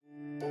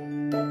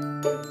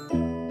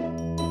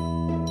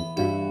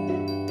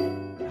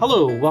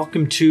Hello,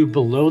 welcome to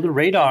Below the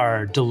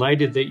Radar.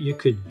 Delighted that you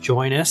could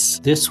join us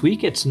this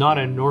week. It's not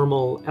a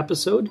normal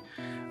episode.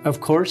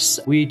 Of course,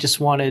 we just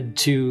wanted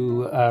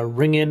to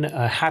ring in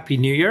a Happy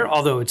New Year,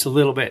 although it's a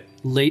little bit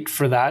late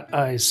for that,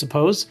 I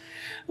suppose.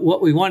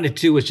 What we wanted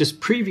to do was just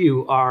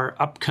preview our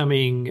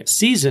upcoming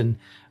season.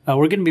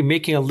 We're going to be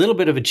making a little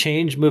bit of a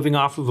change, moving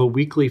off of a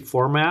weekly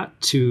format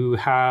to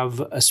have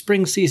a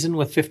spring season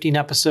with 15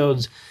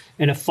 episodes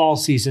and a fall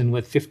season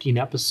with 15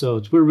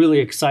 episodes. We're really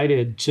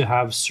excited to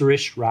have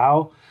Suresh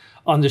Rao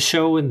on the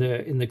show in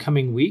the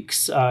coming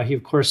weeks. He,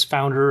 of course,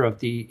 founder of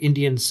the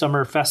Indian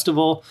Summer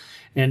Festival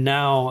and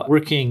now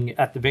working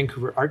at the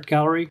Vancouver Art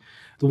Gallery.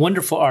 The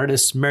wonderful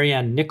artist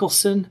Marianne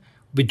Nicholson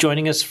will be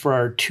joining us for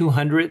our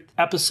 200th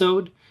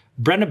episode.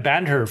 Brenna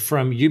Bandher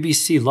from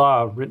UBC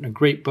Law, written a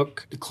great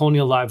book, The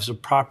Colonial Lives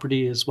of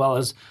Property, as well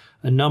as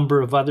a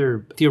number of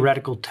other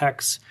theoretical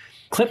texts.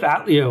 Cliff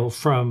Atleo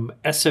from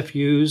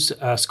SFU's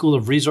School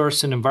of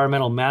Resource and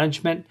Environmental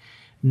Management.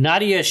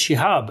 Nadia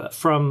Shihab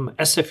from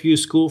SFU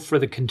School for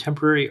the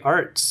Contemporary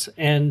Arts.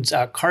 And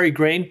Kari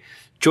Grain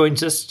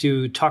joins us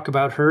to talk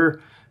about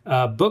her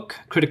book,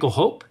 Critical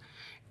Hope.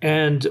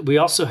 And we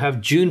also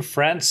have June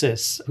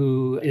Francis,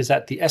 who is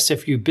at the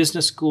SFU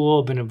Business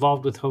School, been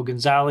involved with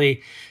Hogan's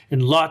Alley,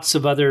 and lots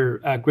of other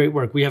great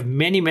work. We have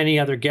many, many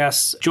other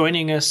guests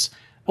joining us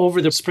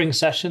over the spring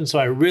session, so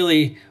I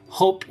really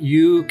hope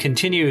you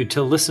continue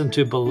to listen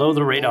to Below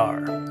the Radar.